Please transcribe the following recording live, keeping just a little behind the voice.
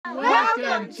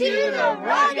Welcome to the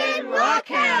Rugged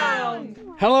Rockhound!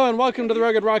 Hello and welcome to the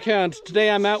Rugged Rockhound. Today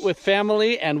I'm out with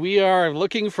family and we are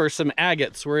looking for some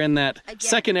agates. We're in that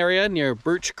second area near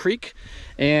Birch Creek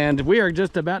and we are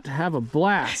just about to have a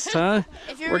blast, huh?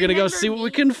 We're gonna go see what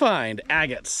we can find.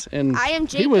 Agates. And I am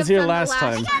Jacob. He was here last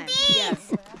time.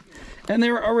 Yes. And they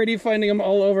were already finding them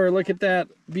all over. Look at that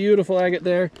beautiful agate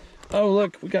there. Oh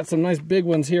look, we got some nice big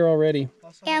ones here already.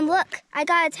 And look, I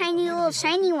got a tiny little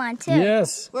shiny one too.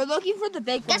 Yes. We're looking for the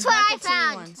big ones. Guess what I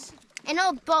found? An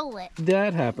old bullet.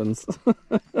 That happens.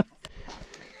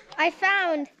 I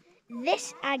found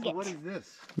this agate. What is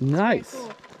this? Nice.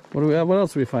 What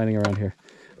else are we finding around here?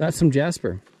 That's some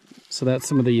jasper. So that's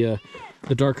some of the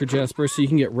darker jasper. So you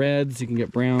can get reds, you can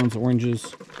get browns,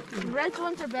 oranges. The red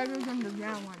ones are better than the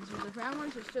brown ones. But the brown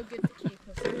ones are still good to keep.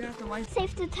 They're not the white.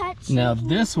 Safe to touch. Now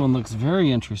this one looks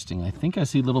very interesting. I think I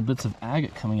see little bits of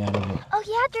agate coming out of it. Oh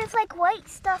yeah, there's like white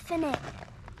stuff in it.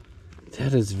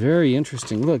 That is very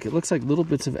interesting. Look, it looks like little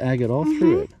bits of agate all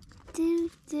through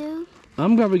it.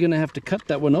 I'm probably gonna have to cut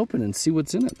that one open and see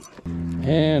what's in it.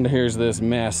 And here's this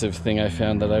massive thing I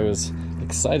found that I was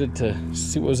excited to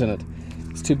see what was in it.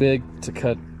 It's too big to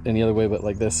cut any other way but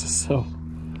like this. So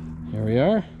here we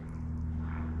are.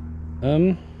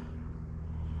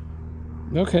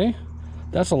 Okay,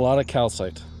 that's a lot of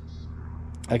calcite.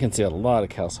 I can see a lot of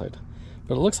calcite,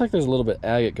 but it looks like there's a little bit of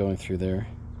agate going through there.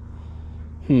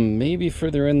 Maybe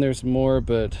further in there's more,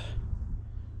 but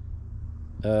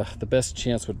the best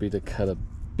chance would be to cut a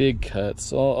big cut.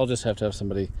 So I'll just have to have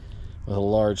somebody with a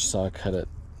large saw cut it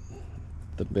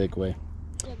the big way.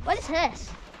 What is this?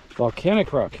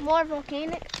 Volcanic rock. More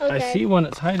volcanic? Okay. I see one.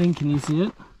 It's hiding. Can you see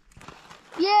it?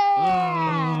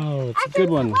 Yeah! Oh, it's a good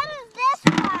one. What is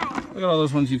this one? Look at all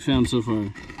those ones you found so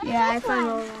far. Yeah, I found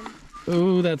all of them.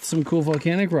 Oh, that's some cool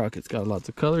volcanic rock. It's got lots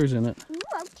of colors in it. Ooh,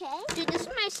 okay. Dude, this is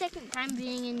my second time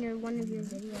being in one of your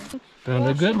videos. Found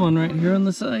a good one right here on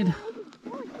the side.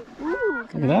 Ooh,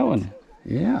 Look at that one.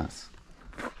 Yes.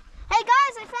 hey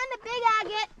guys, I found a big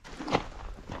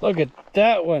agate. Look at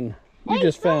that one. You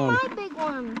just found. My big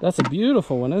one. That's a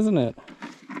beautiful one, isn't it?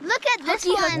 Look at this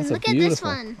one. Look at this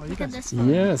one. Look at this one.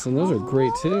 Yes, and those are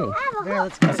great too.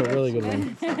 That's a really good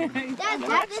one.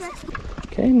 Dad,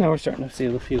 Okay, now we're starting to see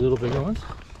a few little bigger ones.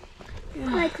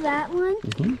 like that one.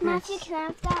 Matthew, can I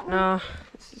have that one? No,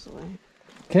 this is way.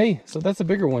 Okay, so that's a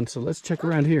bigger one. So let's check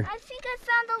around here. I think I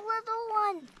found a little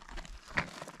one.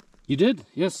 You did?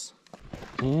 Yes.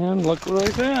 And look what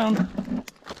I found.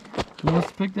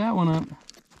 Let's pick that one up.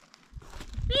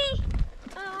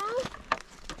 Oh.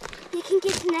 You can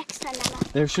get the next one, Emma.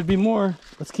 There should be more.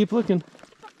 Let's keep looking.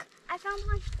 Look, I found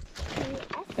one.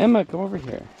 Emma, come over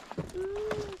here.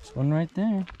 There's one right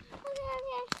there.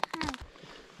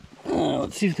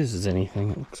 Let's see if this is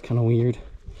anything. It looks kind of weird.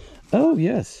 Oh,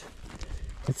 yes.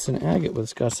 It's an agate, but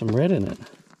it's got some red in it.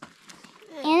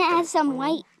 And it has some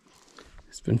white.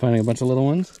 It's been finding a bunch of little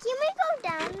ones. Can we go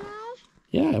down now?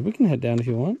 Yeah, we can head down if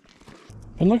you want.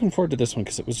 I'm looking forward to this one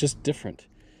because it was just different.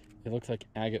 It looked like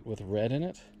agate with red in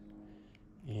it.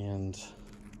 And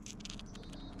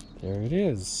there it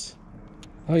is.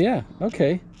 Oh yeah,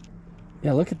 okay.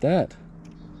 Yeah, look at that.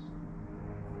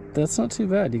 That's not too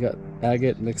bad. You got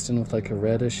agate mixed in with like a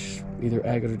reddish, either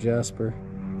agate or jasper.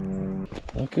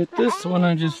 Look at this one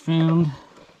I just found.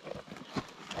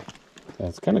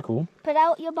 That's kind of cool. Put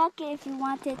out your bucket if you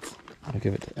want it. I'll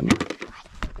give it to Emma.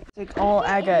 It's like all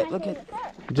agate. Look at.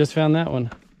 I just found that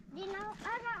one.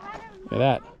 Look at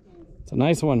that. It's a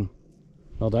nice one.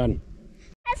 Well done.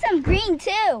 It has some green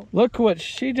too. Look what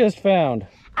she just found.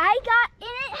 I got, and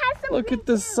it has some Look green at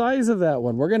the too. size of that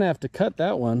one. We're gonna have to cut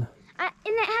that one. And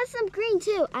it has some green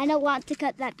too. I don't want to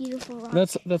cut that beautiful rock.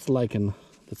 That's lichen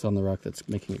that's on the rock that's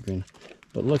making it green.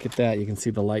 But look at that. You can see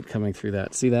the light coming through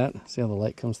that. See that? See how the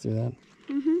light comes through that?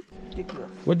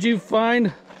 What'd you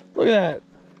find? Look at that.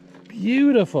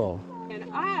 Beautiful. And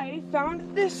I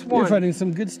found this one. You're finding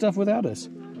some good stuff without us.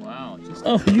 Wow.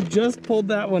 Oh, you just pulled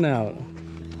that one out.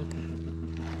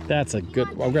 That's a good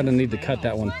one. We're gonna need to cut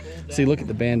that one. See, look at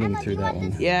the banding through that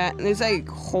one. Yeah, and there's like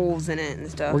holes in it and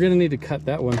stuff. We're gonna need to cut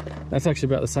that one. That's actually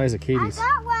about the size of Katie's. I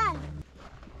got one.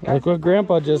 Look what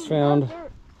Grandpa just found.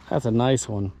 That's a nice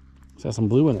one. It's got some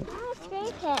blue in it.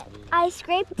 I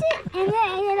scraped it and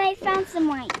then I found some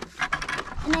white.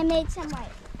 And I made some white.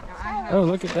 Oh,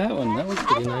 look at that one. That one's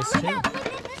pretty nice too. Look at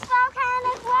this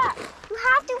volcanic rock. You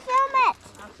have to film it.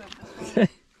 Okay,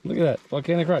 look at that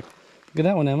volcanic rock. Look at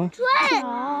that one, Emma. What?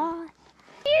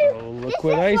 Oh, look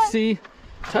what I see.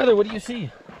 Tyler, what do you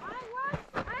see?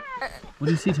 What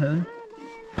do you see, Tyler?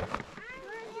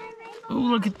 Oh,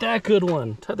 look at that good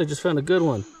one. Tyler just found a good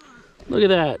one. Look at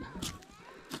that.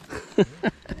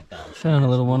 Found a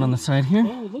little one on the side here.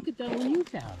 Oh, look at that one you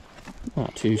found.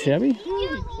 Not too shabby.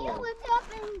 You looked up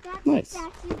and got Nice.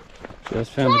 statue.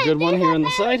 Just found a good one here on the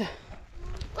side.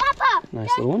 Papa! Nice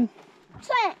little one.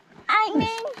 I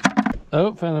mean,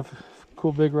 Oh, found a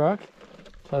cool big rock.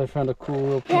 Tyler found a cool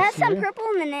little piece it has some here.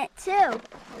 purple in it too.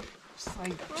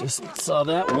 Just saw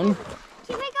that one.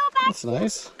 Can we go back? That's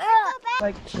nice.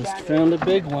 Like Just found a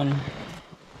big one.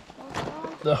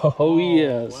 Oh,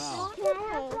 yes. wow. Can I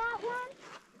have that one?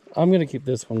 I'm gonna keep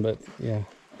this one, but yeah.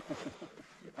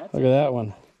 Look at that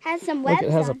one. Has some webs Look,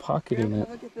 it has a on. pocket in it.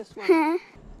 Look at this one.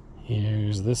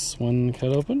 Here's this one cut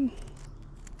open.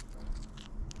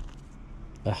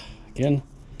 Again,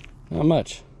 not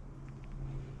much.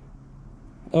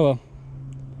 Oh well,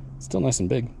 still nice and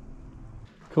big.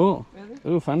 Cool.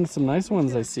 Ooh, found some nice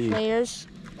ones I see. Layers.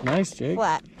 Nice, Jake.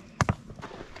 Flat.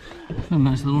 A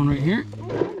nice little one right here.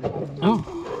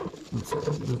 Oh,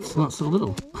 that's not so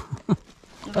little.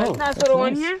 Oh, Nice little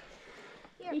one nice. here.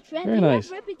 Very nice.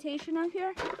 Have reputation out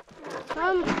here.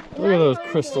 Look at those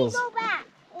crystals. Go back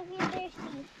if you're thirsty.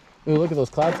 Ooh, look at those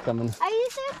clouds coming. Are you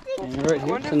thirsty? And right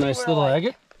here, it's a nice little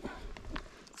agate.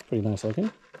 It's pretty nice looking.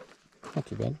 Not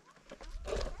too bad.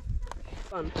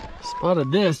 Fun.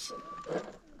 Spotted this.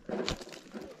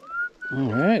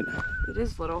 All right. It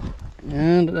is little.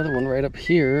 And another one right up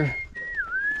here.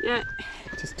 Yeah.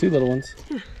 Just two little ones.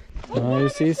 I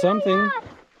see something.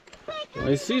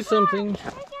 I see something.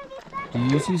 Do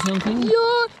you see something?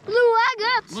 Your blue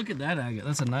agates. Look at that agate.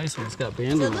 That's a nice one. It's got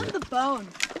banding on it. The bone.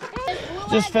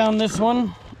 Just found this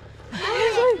one.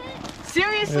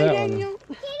 Seriously, That one. Daniel?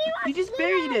 You just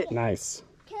buried it. Nice.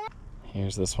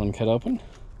 Here's this one cut open.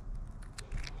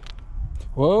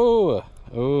 Whoa.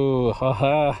 Oh,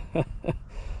 haha.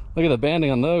 Look at the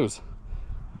banding on those.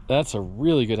 That's a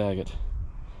really good agate.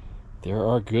 There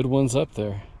are good ones up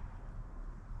there.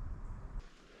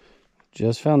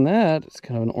 Just found that. It's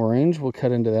kind of an orange. We'll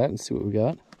cut into that and see what we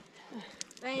got.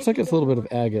 Looks like it's a little bit of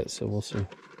agate, so we'll see.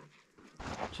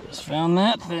 Just found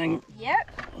that thing.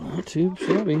 Yep. Not too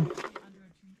shabby.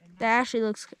 That actually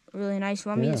looks really nice. You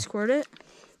want me Yeah. to squirt it?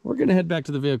 We're gonna head back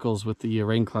to the vehicles with the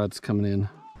rain clouds coming in.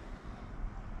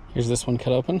 Here's this one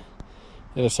cut open.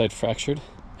 The other side fractured.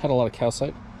 Had a lot of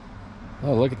calcite.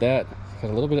 Oh, look at that.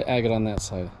 Got a little bit of agate on that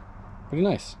side. Pretty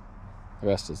nice. The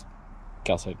rest is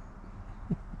calcite.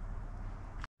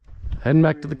 Heading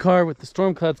back to the car with the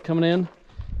storm clouds coming in.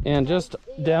 And just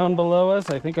down below us,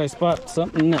 I think I spot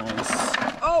something nice.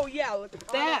 Oh, yeah, look at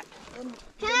that.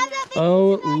 Can I have that big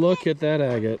Oh, look at that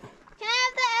agate. Can I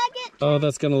have the agate? Oh,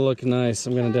 that's gonna look nice.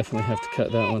 I'm gonna definitely have to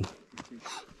cut that one.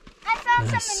 I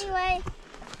found Nice. some anyway.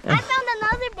 I found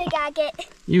another big agate.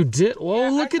 You did? Whoa,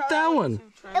 look at that one.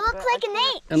 It looks like an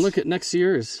H. And look at next to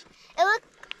yours. It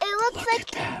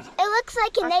looks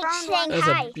like an H saying That's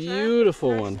hi. a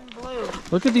beautiful one.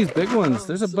 Look at these big ones.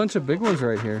 There's a bunch of big ones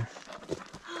right here.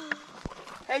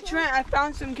 Hey, Trent, I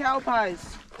found some cow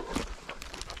pies.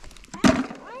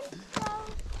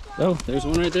 Oh, there's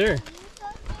one right there.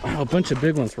 Wow, a bunch of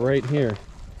big ones right here.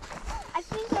 I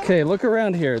think Okay, look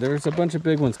around here. There's a bunch of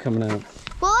big ones coming out.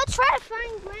 well, let's try to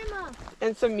find Grandma.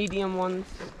 And some medium ones.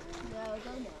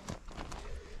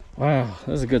 Wow,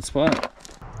 that's a good spot.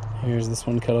 Here's this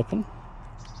one cut open.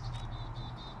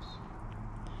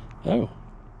 Oh.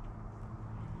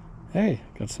 Hey,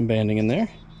 got some banding in there.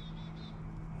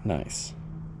 Nice.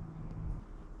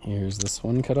 Here's this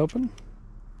one cut open.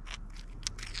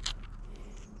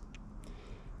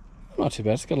 Not too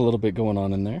bad. It's got a little bit going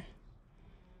on in there.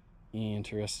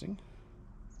 Interesting.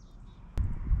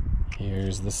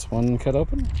 Here's this one cut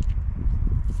open.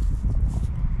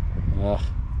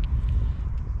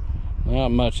 Not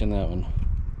much in that one.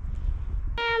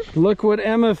 Look what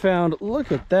Emma found.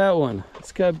 Look at that one.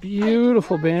 It's got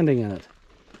beautiful banding in it.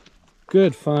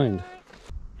 Good find.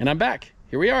 And I'm back.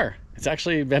 Here we are. It's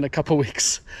actually been a couple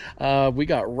weeks. We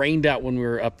got rained out when we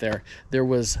were up there. There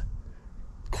was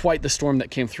quite the storm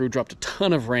that came through, dropped a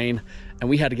ton of rain, and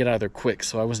we had to get out of there quick,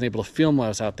 so I wasn't able to film while I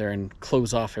was out there and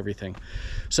close off everything.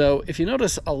 So if you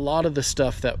notice, a lot of the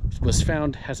stuff that was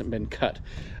found hasn't been cut,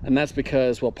 and that's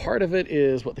because, well, part of it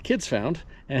is what the kids found,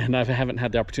 and I haven't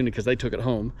had the opportunity because they took it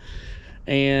home,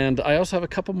 and I also have a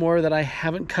couple more that I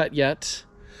haven't cut yet,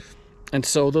 and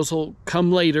so those will come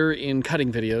later in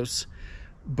cutting videos,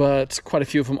 but quite a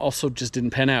few of them also just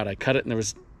didn't pan out. I cut it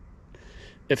and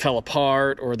it fell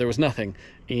apart, or there was nothing.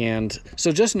 And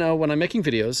so just know, when I'm making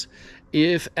videos,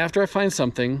 if after I find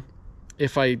something,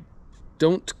 if I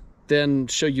don't then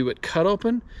show you it cut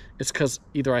open, it's because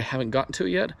either I haven't gotten to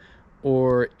it yet,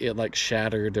 or it like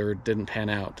shattered or didn't pan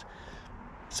out.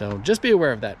 So just be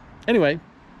aware of that. Anyway,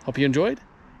 hope you enjoyed,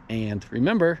 and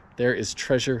remember, there is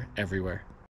treasure everywhere.